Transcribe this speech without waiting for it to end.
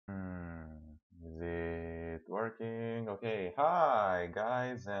working. Okay, hi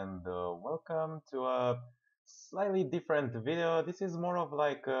guys, and welcome to a slightly different video. This is more of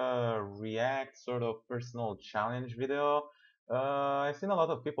like a react sort of personal challenge video. I've seen a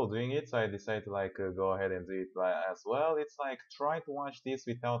lot of people doing it, so I decided to like go ahead and do it as well. It's like try to watch this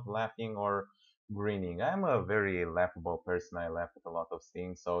without laughing or grinning. I'm a very laughable person. I laugh at a lot of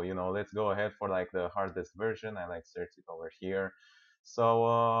things, so let's go ahead for like the hardest version. I like search it over here. So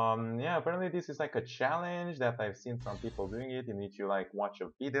yeah, apparently this is like a challenge that I've seen some people doing it, in which you like watch a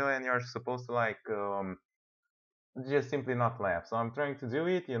video and you're supposed to like just simply not laugh. So I'm trying to do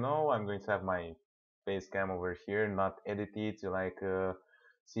it, I'm going to have my face cam over here, not edit it, to like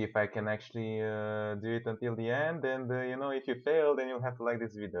see if I can actually do it until the end. And if you fail, then you'll have to like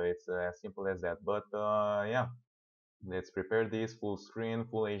this video. It's as simple as that. But yeah, let's prepare this full screen,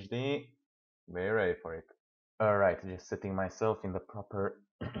 full HD. Very ready for it. Alright, just setting myself in the proper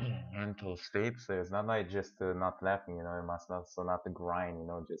mental state, so it's not like just not laughing, it must also not grind,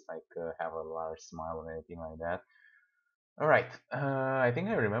 just like have a large smile or anything like that. Alright, I think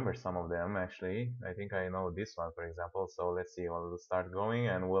I remember some of them actually. I think I know this one, for example, so let's see, we'll start going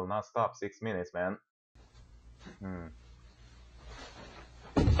and we'll not stop. 6 minutes, man.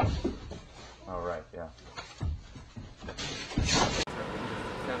 Alright, yeah.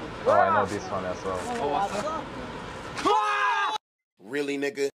 Oh, I know this one as well. Really,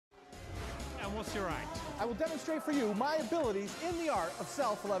 nigga? And what's your act? I will demonstrate for you my abilities in the art of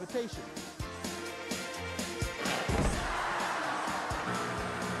self-levitation.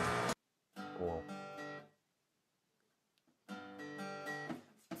 Cool.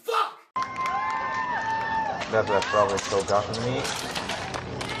 Fuck! That was probably so gotten me.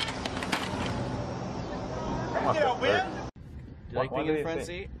 Get out, man! You like being in the front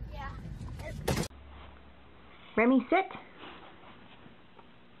seat? Remy, sit.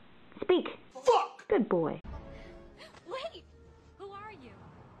 Speak. Fuck! Good boy. Wait! Who are you?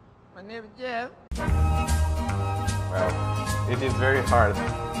 My name is Jeff. Well, it is very hard.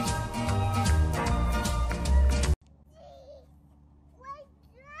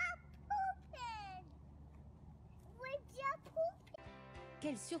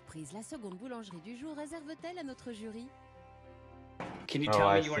 Quelle surprise la seconde boulangerie du jour réserve-t-elle à notre jury? Can you Oh, tell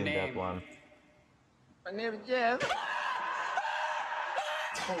me I've your seen name? that one. My name is Jeff.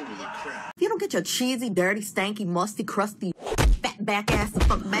 Holy crap. If you don't get your cheesy, dirty, stanky, musty, crusty, fat back ass the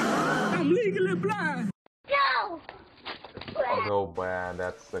fuck back. I'm legally blind. Go bad,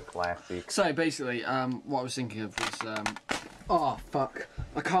 that's a classic. So basically, what I was thinking of was, oh fuck,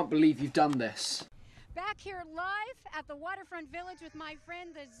 I can't believe you've done this. Back here live at the Waterfront Village with my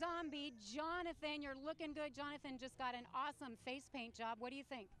friend the zombie, Jonathan. You're looking good. Jonathan just got an awesome face paint job. What do you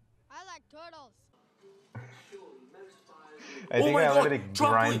think? I like turtles. I think I already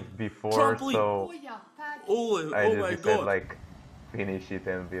grind before, so I just decided like finish it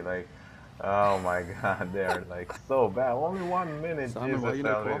and be like, oh my god, they're like so bad. Only 1 minute. Simon, why Jesus, you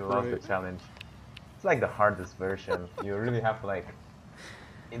I not already lost the cooperate? challenge. It's like the hardest version. You really have to like.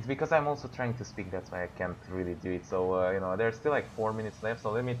 It's because I'm also trying to speak, that's why I can't really do it. So there's still like 4 minutes left.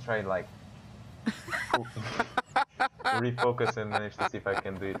 So let me try like refocus and manage to see if I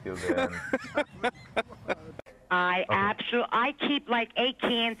can do it till the end. I keep like 8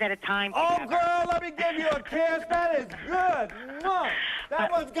 cans at a time. Oh, girl, let me give you a kiss. That is good. Mwah.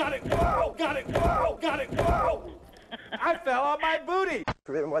 That one's got it. Whoa, got it. Whoa, got it. Whoa. I fell on my booty.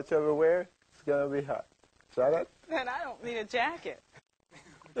 Pretty much everywhere, it's gonna be hot. Try that? Then I don't need a jacket.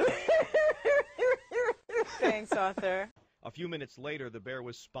 Thanks, Arthur. A few minutes later, the bear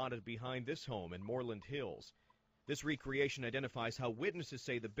was spotted behind this home in Moreland Hills. This recreation identifies how witnesses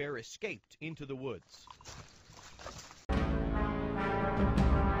say the bear escaped into the woods.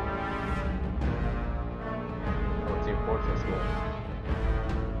 What's the importance here?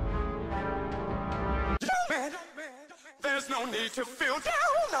 Young man, there's no need to feel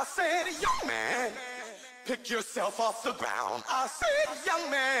down. I said, young man, pick yourself off the ground. I said, young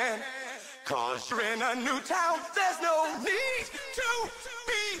man, cause you're in a new town. There's no need to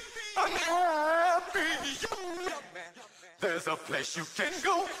be unhappy, young man. There's a place you can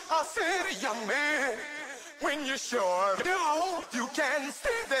go. I said, young man, when you're sure no, you can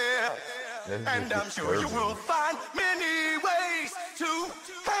stay there. And I'm sure you will find many ways to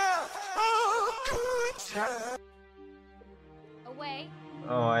have a good time. Away.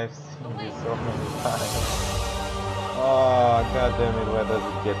 Oh, I've seen this so many times. Oh, god damn it, where does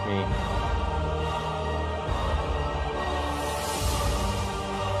it get me?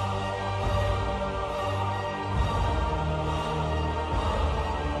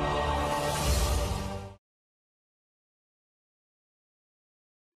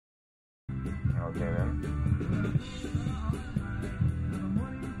 Okay then.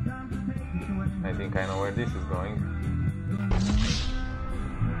 think I know where this is going.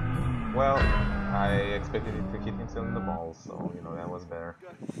 Well, I expected it to hit himself in the balls, so you know that was better.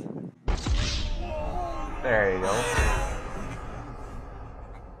 There you go.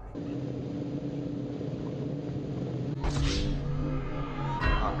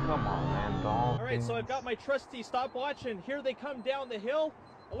 Oh, come on, man, don't. Alright, so I've got my trusty stopwatch, and here they come down the hill.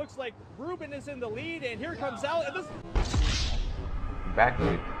 It looks like Ruben is in the lead, and here comes Al, and this...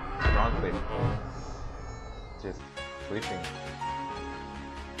 Backflip, front flip. Just flipping.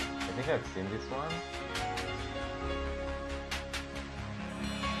 I think I've seen this one.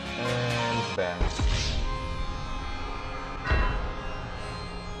 And bam.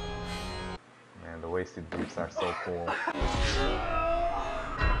 Man, the wasted grips are so cool.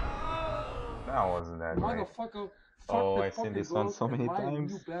 That wasn't that great. Motherfucker, Oh, I've seen this one so many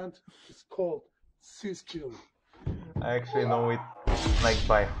times. New band is called Siskill. I actually know it like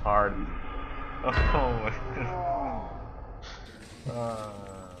by heart. Oh my god.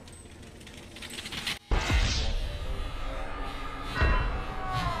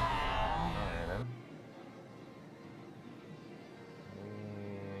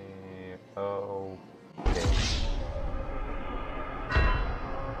 Okay.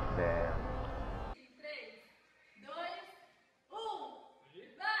 Damn.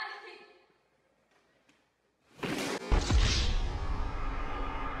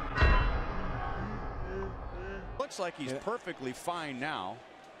 Looks like he's perfectly fine now.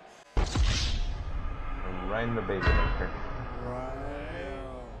 Right in the baby maker.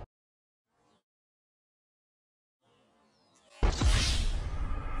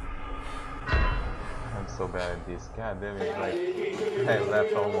 I'm so bad at this. God damn it, like I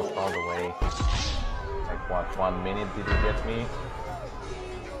left almost all the way. Like what, 1 minute did he get me?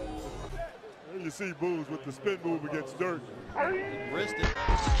 You see Booze with the spin move against Dirk. Wristed.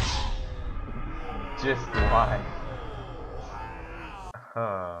 Just why?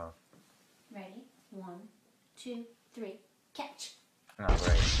 Ready? 1, 2, 3, catch. Oh,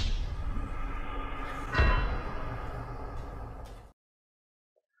 great.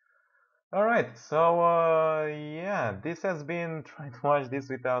 Alright, so yeah, this has been trying to watch this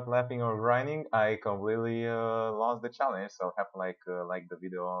without laughing or grinding. I completely lost the challenge, so I have to like the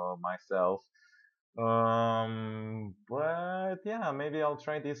video myself. But yeah, maybe I'll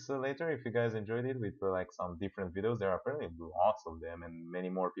try this later if you guys enjoyed it with like some different videos. There are apparently lots of them and many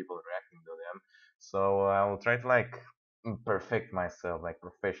more people reacting to them. So I will try to like perfect myself, like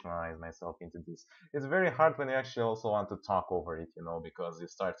professionalize myself into this. It's very hard when you actually also want to talk over it, you know, because you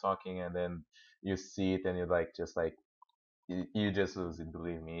start talking and then you see it and you like just like you just lose it,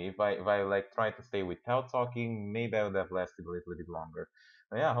 believe me. If I like try to stay without talking, maybe I would have lasted a little bit longer.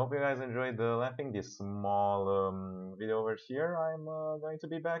 But yeah, I hope you guys enjoyed laughing this small video over here. I'm going to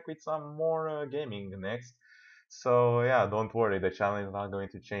be back with some more gaming next. So yeah, don't worry, the channel is not going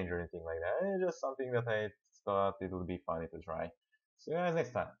to change or anything like that. It's just something that I thought it would be funny to try. See you guys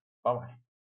next time. Bye bye.